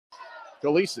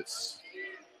Galesis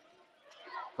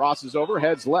crosses over,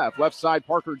 heads left. Left side,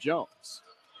 Parker Jones.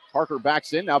 Parker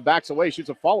backs in, now backs away, shoots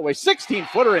a fall away.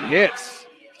 16-footer and hits.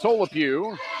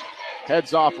 Tolopue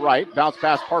heads off right. Bounce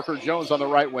past Parker Jones on the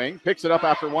right wing. Picks it up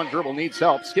after one dribble, needs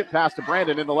help. Skip pass to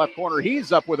Brandon in the left corner.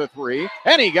 He's up with a three,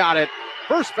 and he got it.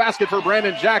 First basket for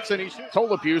Brandon Jackson.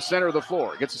 Tolopue, center of the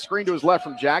floor. Gets a screen to his left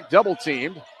from Jack. Double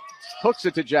teamed. Hooks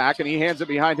it to Jack, and he hands it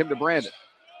behind him to Brandon.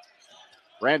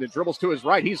 Brandon dribbles to his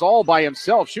right. He's all by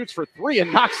himself. Shoots for three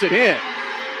and knocks it in.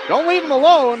 Don't leave him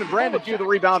alone. And Brandon do the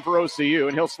rebound for OCU,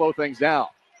 and he'll slow things down.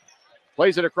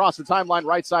 Plays it across the timeline,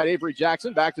 right side, Avery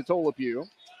Jackson. Back to Tolopue.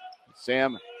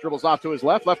 Sam dribbles off to his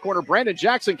left. Left corner, Brandon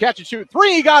Jackson. Catch and shoot.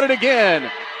 Three, he got it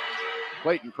again.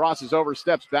 Clayton crosses over,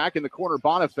 steps back. In the corner,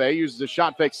 Bonifay uses a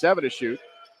shot fake 7 to shoot.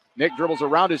 Nick dribbles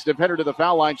around his defender to the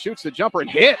foul line, shoots the jumper, and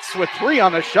hits with 3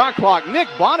 on the shot clock. Nick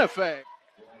Bonifay.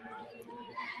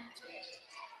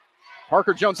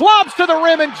 Parker Jones lobs to the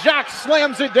rim, and Jack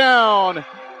slams it down.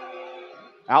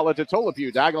 Outlet to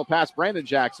Tolopue. Diagonal pass, Brandon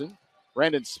Jackson.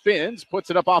 Brandon spins, puts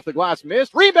it up off the glass,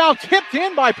 missed. Rebound tipped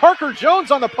in by Parker Jones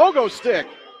on the pogo stick.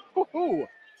 Woo-hoo.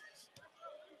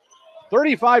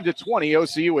 35-20,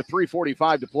 OCU with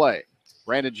 3:45 to play.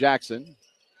 Brandon Jackson,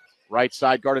 right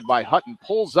side guarded by Hutton,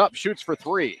 pulls up, shoots for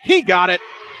 3. He got it.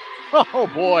 Oh,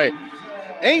 boy.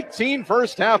 18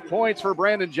 first half points for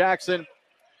Brandon Jackson.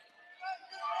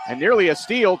 And nearly a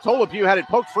steal. Tolopue had it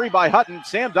poked free by Hutton.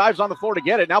 Sam dives on the floor to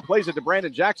get it. Now plays it to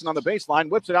Brandon Jackson on the baseline.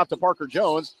 Whips it out to Parker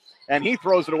Jones. And he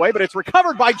throws it away, but it's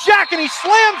recovered by Jack, and he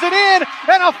slams it in.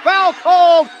 And a foul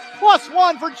called.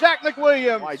 +1 for Jack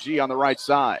McWilliams. YG on the right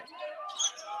side.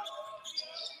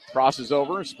 Crosses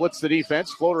over, splits the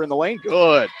defense. Floater in the lane.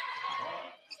 Good.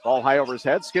 Ball high over his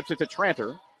head. Skips it to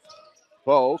Tranter.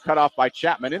 Bow cut off by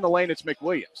Chapman. In the lane, it's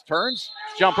McWilliams. Turns.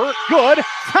 Jumper. Good.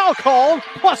 Foul called.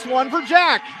 +1 for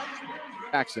Jack.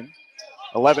 Jackson.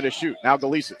 11 to shoot. Now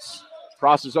Galesis.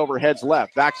 Crosses over, heads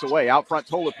left. Backs away. Out front,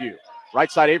 Tolopue.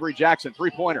 Right side, Avery Jackson.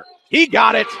 Three-pointer. He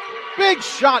got it. Big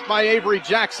shot by Avery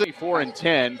Jackson.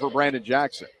 4-10 for Brandon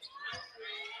Jackson.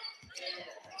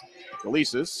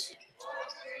 Galesis.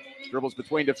 Dribbles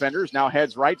between defenders. Now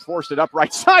heads right. Forced it up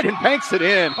right side and banks it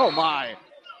in. Oh, my.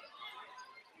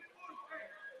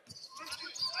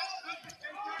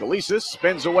 Galesis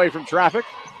spins away from traffic.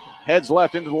 Heads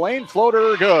left into the lane.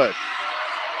 Floater, good.